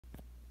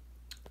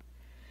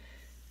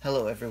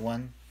Hello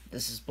everyone,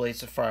 this is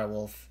Blaze of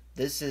Firewolf.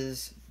 This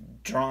is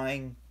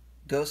drawing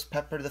Ghost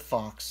Pepper the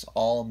Fox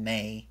all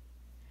May.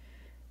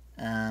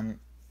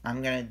 Um,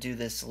 I'm gonna do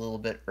this a little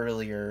bit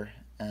earlier,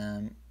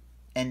 and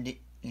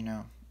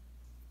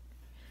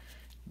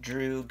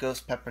drew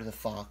Ghost Pepper the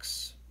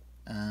Fox.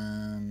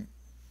 I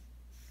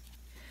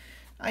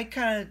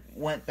kind of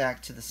went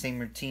back to the same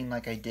routine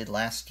like I did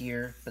last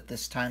year, but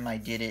this time I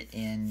did it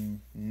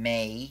in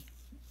May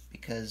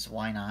because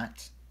why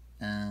not?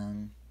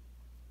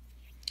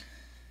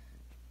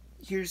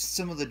 Here's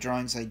some of the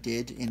drawings I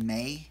did in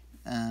May.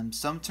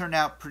 Some turned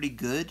out pretty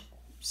good,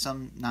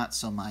 some not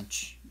so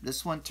much.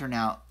 This one turned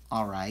out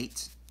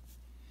alright,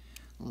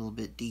 a little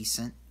bit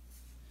decent.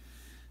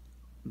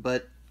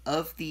 But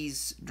of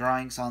these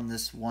drawings on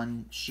this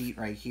one sheet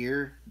right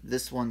here,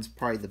 this one's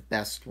probably the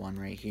best one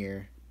right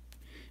here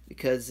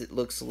because it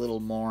looks a little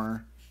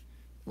more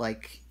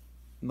like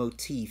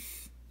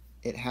motif.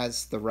 It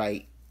has the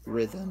right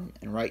rhythm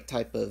and right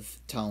type of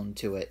tone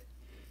to it.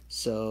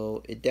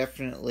 So it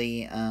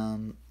definitely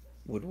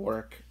would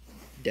work.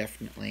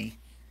 Definitely.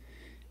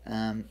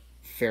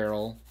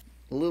 Feral.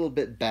 A little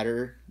bit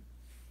better.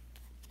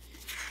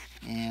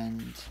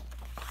 And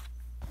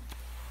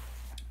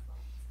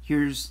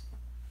here's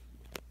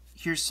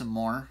some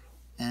more.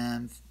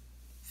 And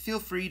feel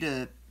free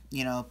to,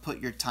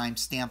 put your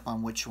timestamp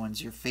on which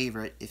one's your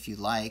favorite if you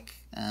like.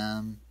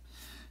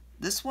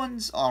 This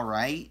one's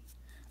alright.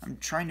 I'm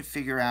trying to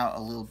figure out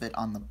a little bit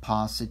on the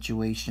paw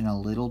situation a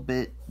little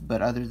bit, but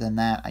other than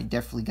that, I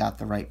definitely got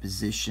the right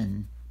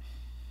position.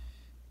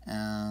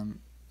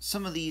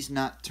 Some of these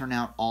not turn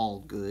out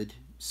all good.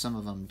 Some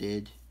of them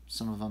did.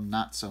 Some of them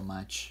not so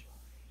much.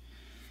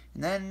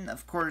 And then,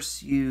 of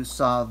course, you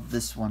saw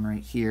this one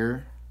right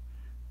here.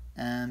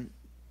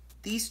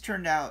 These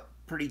turned out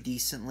pretty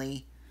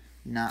decently.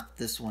 Not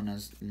this one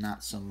is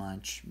not so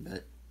much,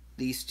 but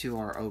these two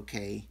are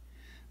okay.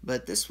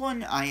 But this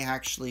one I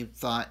actually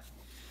thought,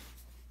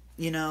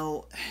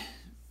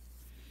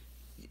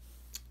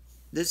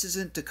 this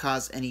isn't to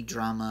cause any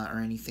drama or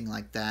anything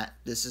like that.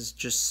 This is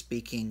just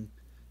speaking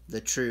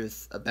the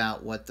truth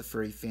about what the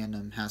furry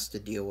fandom has to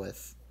deal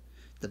with.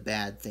 The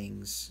bad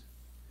things,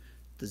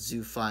 the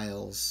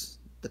zoophiles,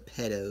 the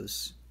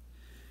pedos.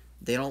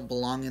 They don't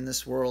belong in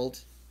this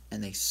world,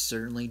 and they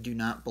certainly do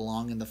not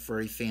belong in the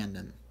furry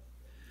fandom.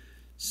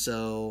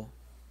 So,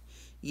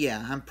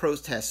 yeah, I'm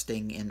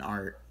protesting in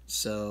art,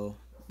 so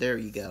there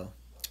you go.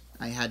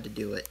 I had to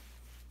do it.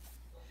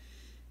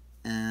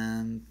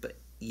 But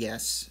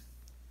yes,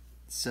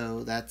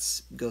 so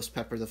that's Ghost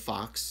Pepper the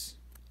Fox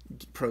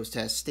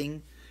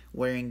protesting,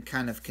 wearing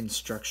kind of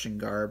construction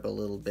garb a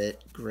little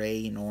bit,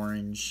 gray and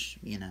orange,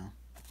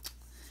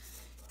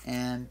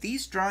 And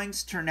these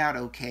drawings turned out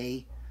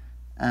okay.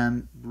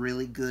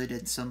 Really good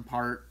at some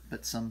part,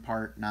 but some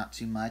part not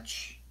too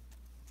much.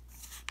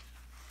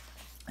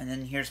 And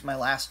then here's my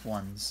last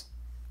ones.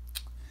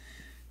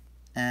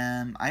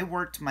 I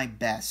worked my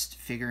best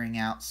figuring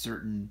out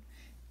certain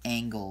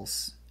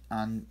angles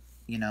on,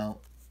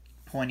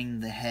 pointing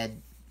the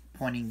head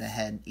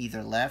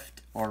either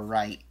left or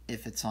right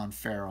if it's on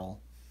feral.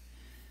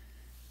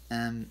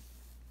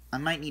 I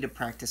might need to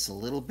practice a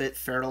little bit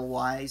feral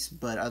wise,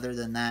 but other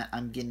than that,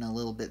 I'm getting a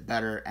little bit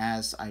better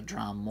as I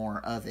draw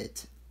more of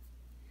it.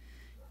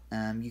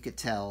 You could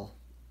tell.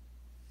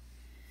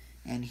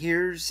 And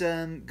here's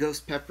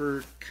Ghost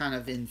Pepper kind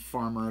of in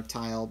farmer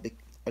attire,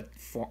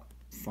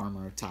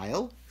 farmer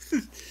attire,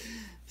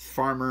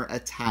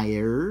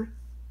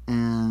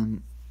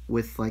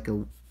 with like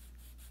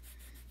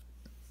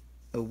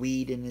a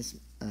weed in his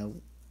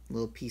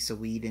little piece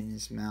of weed in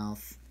his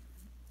mouth,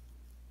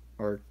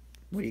 or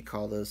what do you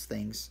call those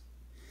things?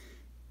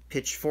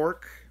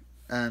 Pitchfork,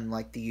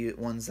 like the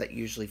ones that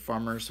usually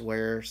farmers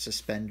wear,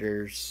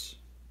 suspenders.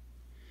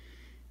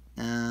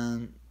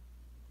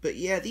 But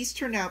yeah, these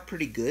turned out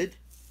pretty good.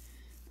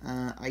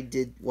 I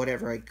did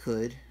whatever I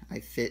could.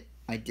 I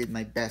did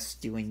my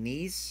best doing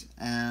these.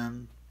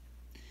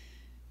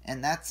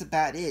 And that's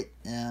about it.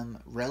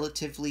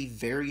 Relatively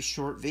very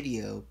short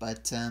video,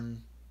 but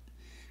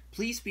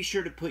please be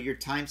sure to put your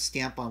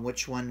timestamp on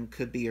which one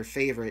could be your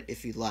favorite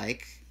if you'd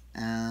like.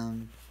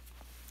 I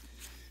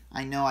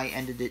know I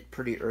ended it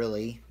pretty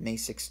early, May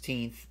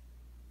 16th,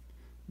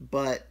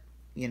 but,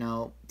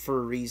 for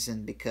a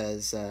reason,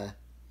 because a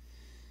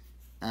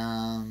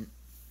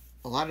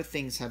lot of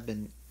things have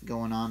been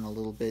going on a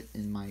little bit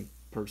in my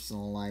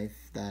personal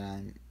life that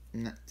I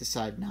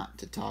decide not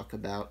to talk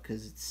about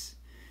because it's,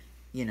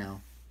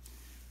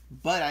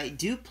 But I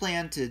do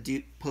plan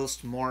to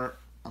post more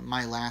of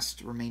my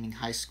last remaining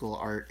high school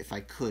art if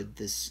I could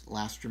this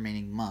last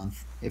remaining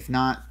month. If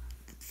not,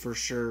 for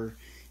sure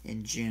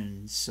in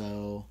June.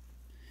 So,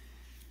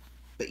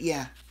 but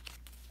yeah,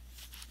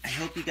 I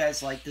hope you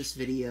guys like this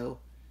video.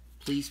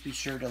 Please be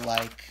sure to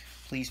like.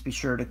 Please be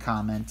sure to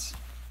comment.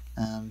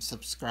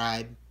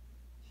 Subscribe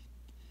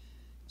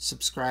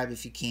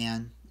if you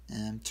can.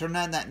 Turn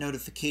on that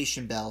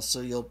notification bell so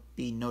you'll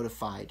be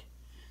notified.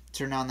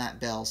 Turn on that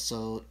bell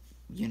so,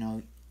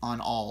 on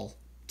all.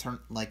 Turn,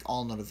 like,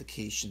 all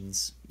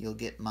notifications. You'll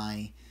get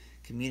my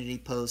community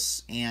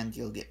posts, and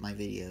you'll get my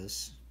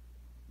videos.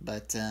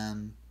 But,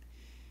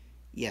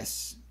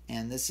 yes.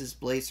 And this is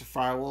Blaze for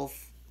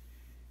Firewolf.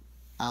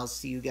 I'll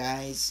see you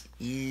guys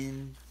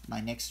in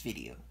my next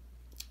video.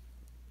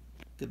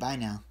 Goodbye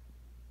now.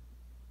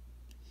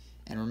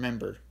 And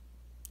remember,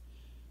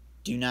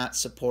 do not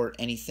support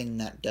anything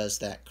that does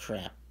that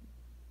crap.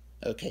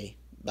 Okay,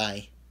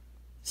 bye.